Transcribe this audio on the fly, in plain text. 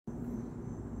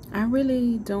I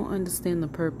really don't understand the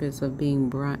purpose of being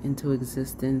brought into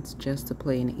existence just to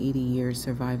play an 80-year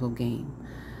survival game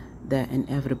that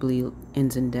inevitably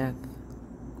ends in death.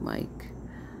 Like,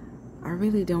 I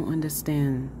really don't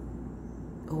understand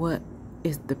what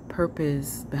is the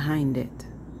purpose behind it.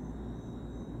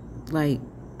 Like,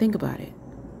 think about it.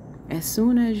 As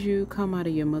soon as you come out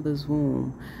of your mother's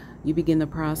womb, you begin the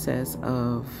process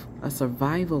of a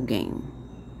survival game.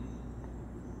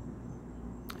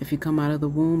 If you come out of the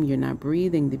womb, you're not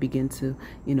breathing. They begin to,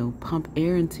 pump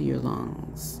air into your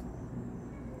lungs.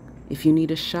 If you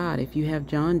need a shot, if you have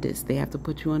jaundice, they have to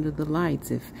put you under the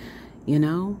lights.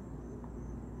 And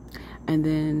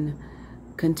then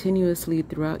continuously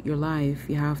throughout your life,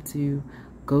 you have to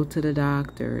go to the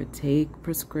doctor, take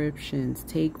prescriptions,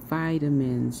 take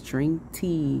vitamins, drink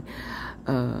tea,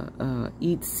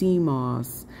 eat sea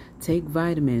moss, take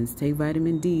vitamins, take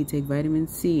vitamin D, take vitamin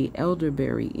C,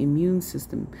 elderberry, immune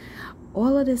system.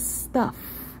 All of this stuff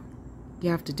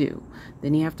you have to do.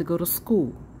 Then you have to go to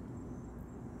school.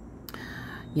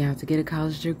 You have to get a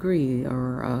college degree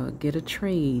or get a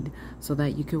trade so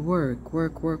that you can work,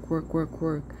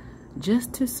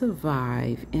 just to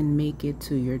survive and make it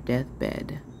to your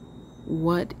deathbed.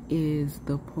 What is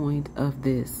the point of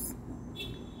this?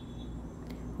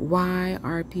 Why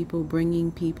are people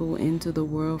bringing people into the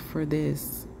world for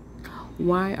this?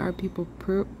 Why are people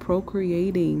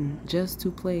procreating just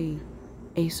to play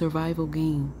a survival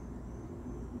game?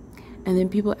 And then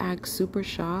people act super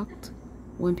shocked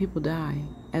when people die,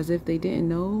 as if they didn't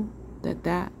know that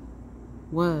that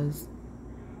was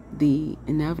the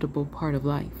inevitable part of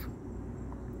life.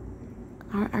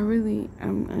 I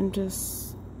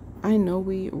know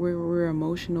we're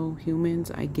emotional humans.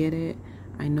 I get it.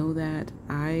 I know that.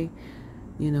 I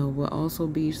will also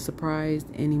be surprised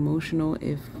and emotional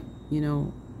if,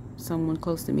 someone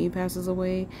close to me passes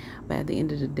away. But at the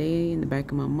end of the day, in the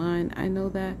back of my mind, I know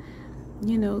that,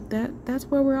 that's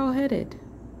where we're all headed.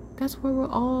 That's where we're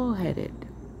all headed.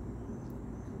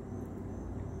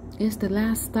 It's the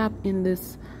last stop in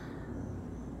this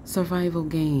survival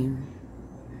game.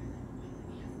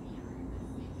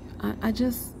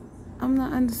 I'm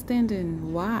not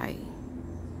understanding why.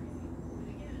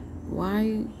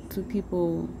 Why do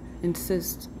people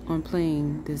insist on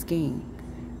playing this game?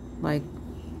 Like,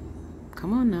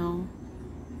 come on now.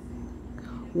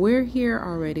 We're here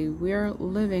already. We're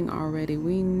living already.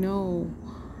 We know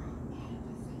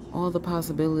all the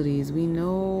possibilities. We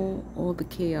know all the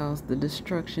chaos, the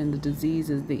destruction, the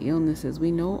diseases, the illnesses.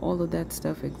 We know all of that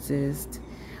stuff exists.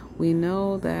 We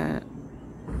know that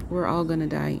we're all gonna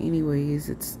die anyways.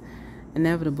 It's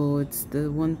inevitable. It's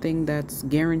the one thing that's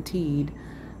guaranteed.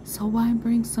 So why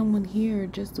bring someone here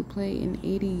just to play an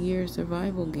 80-year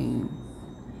survival game?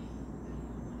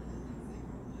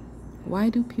 Why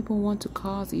do people want to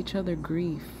cause each other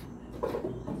grief?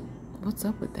 What's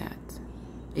up with that?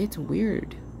 It's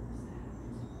weird.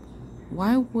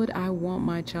 Why would I want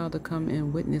my child to come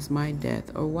and witness my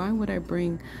death? Or why would I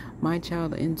bring my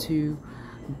child into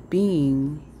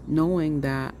being knowing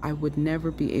that I would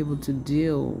never be able to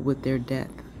deal with their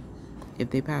death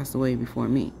if they passed away before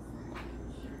me?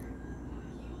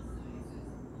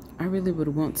 I really would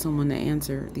want someone to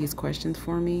answer these questions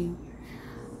for me.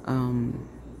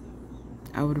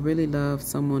 I would really love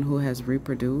someone who has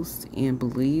reproduced and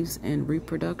believes in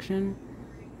reproduction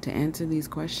to answer these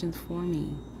questions for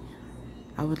me.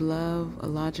 I would love a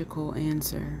logical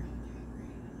answer.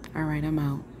 All right, I'm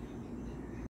out.